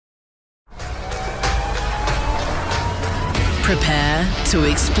Prepare to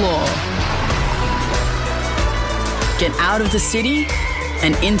explore. Get out of the city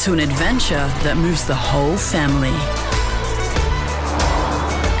and into an adventure that moves the whole family.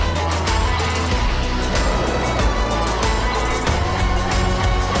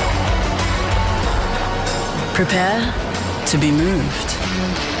 Prepare to be moved.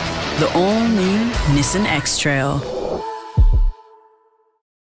 The all-new Nissan X-Trail.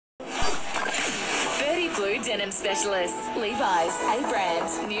 Denim specialists, Levi's,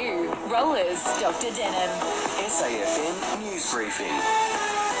 A-Brand, New, Rollers, Dr. Denim. SAFM News Briefing.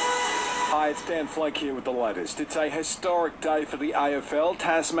 Hi, it's Dan Flake here with the latest. It's a historic day for the AFL.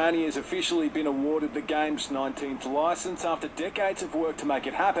 Tasmania has officially been awarded the game's 19th licence after decades of work to make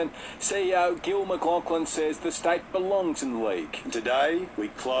it happen. CEO Gil McLachlan says the state belongs in the league. Today, we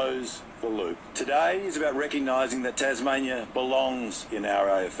close the loop. Today is about recognising that Tasmania belongs in our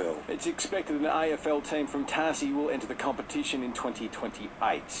AFL. It's expected an AFL team from Tassie will enter the competition in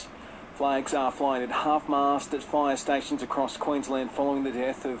 2028. Flags are flying at half-mast at fire stations across Queensland following the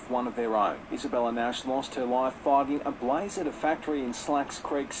death of one of their own. Isabella Nash lost her life fighting a blaze at a factory in Slacks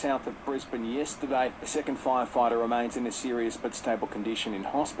Creek south of Brisbane yesterday. A second firefighter remains in a serious but stable condition in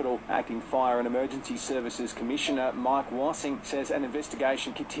hospital. Acting Fire and Emergency Services Commissioner Mike Wassing says an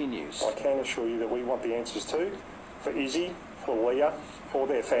investigation continues. I can assure you that we want the answers too, for Izzy, for Leah, for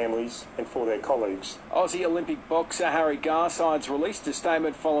their families and for their colleagues. Aussie Olympic boxer Harry Garside's released a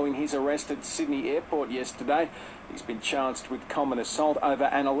statement following his arrest at Sydney Airport yesterday. He's been charged with common assault over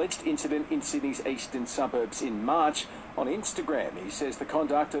an alleged incident in Sydney's eastern suburbs in March. On Instagram, he says the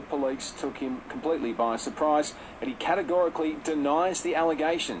conduct of police took him completely by surprise, and he categorically denies the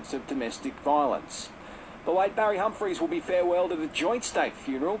allegations of domestic violence. The late Barry Humphries will be farewelled at a joint state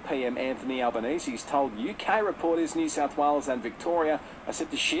funeral. PM Anthony Albanese's told UK reporters New South Wales and Victoria are set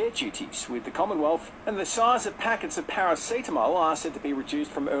to share duties with the Commonwealth, and the size of packets of paracetamol are said to be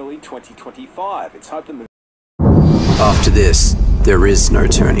reduced from early 2025. It's hoped that after this, there is no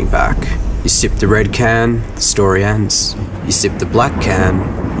turning back. You sip the red can, the story ends. You sip the black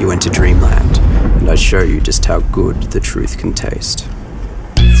can, you enter dreamland. And I show you just how good the truth can taste.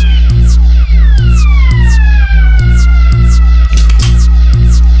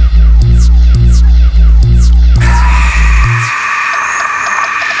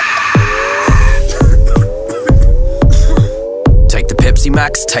 Take the Pepsi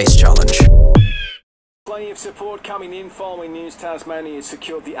Max Taste Challenge. Plenty of support coming in following news Tasmania has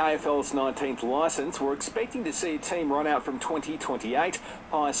secured the AFL's 19th licence. We're expecting to see a team run out from 2028.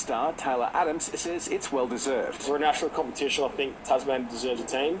 High star Taylor Adams says it's well deserved. For a national competition, I think Tasmania deserves a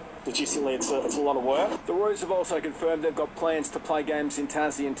team. Logistically, it's a lot of work. The Roos have also confirmed they've got plans to play games in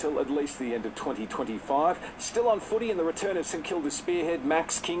Tassie until at least the end of 2025. Still on footy, and the return of St Kilda spearhead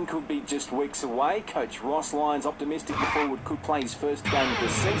Max King could be just weeks away. Coach Ross Lyons optimistic the forward could play his first game of the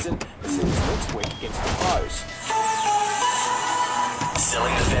season. The series next week against the Crows.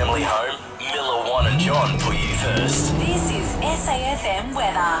 Selling the family home? Miller, Wan and John put you first. This is SAFM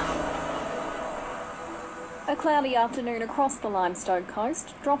weather. A cloudy afternoon across the Limestone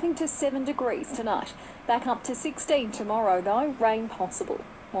coast, dropping to 7 degrees tonight. Back up to 16 tomorrow though, rain possible.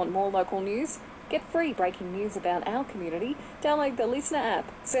 Want more local news? Get free breaking news about our community. Download the Listener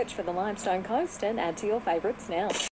app, search for the Limestone Coast and add to your favourites now.